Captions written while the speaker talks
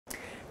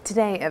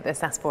Today at the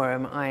SAS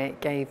Forum, I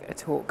gave a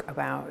talk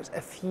about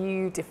a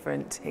few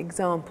different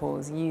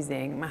examples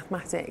using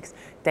mathematics,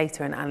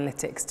 data and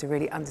analytics to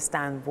really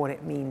understand what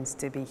it means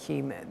to be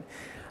human.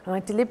 And I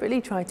deliberately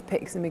tried to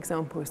pick some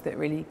examples that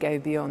really go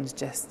beyond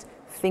just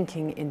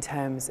thinking in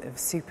terms of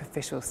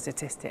superficial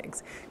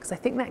statistics, because I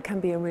think that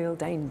can be a real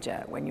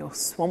danger when you're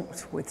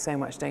swamped with so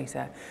much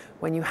data,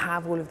 when you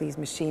have all of these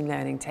machine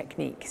learning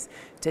techniques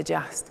to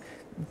just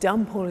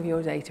dump all of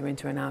your data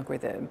into an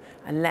algorithm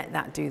and let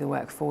that do the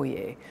work for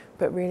you.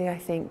 But really, I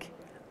think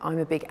I'm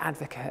a big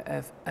advocate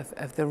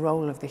of the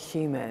role of the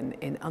human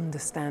in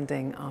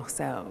understanding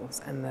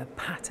ourselves and the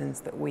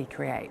patterns that we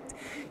create.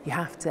 You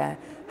have to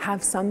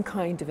have some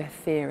kind of a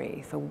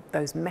theory for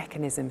those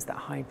mechanisms that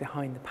hide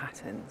behind the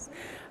patterns.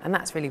 And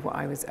that's really what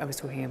I was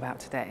talking about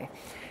today.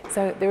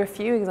 So there are a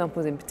few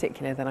examples in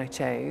particular that I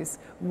chose.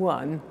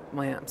 One,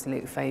 my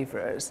absolute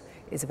favourite,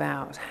 is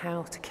about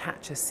how to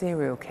catch a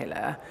serial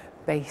killer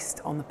based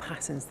on the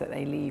patterns that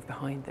they leave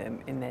behind them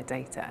in their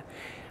data.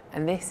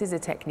 And this is a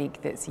technique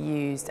that's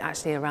used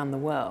actually around the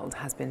world,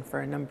 has been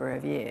for a number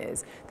of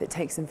years, that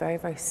takes some very,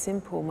 very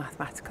simple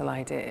mathematical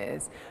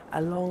ideas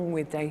along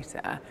with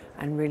data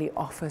and really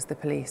offers the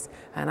police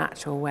an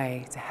actual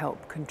way to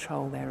help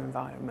control their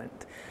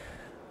environment.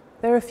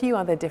 There are a few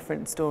other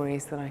different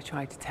stories that I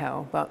try to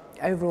tell, but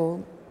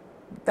overall,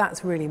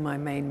 that's really my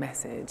main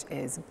message,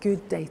 is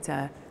good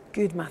data,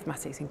 good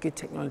mathematics and good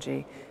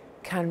technology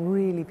can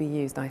really be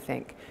used, I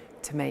think,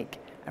 to make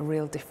a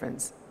real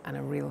difference and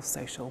a real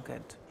social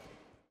good.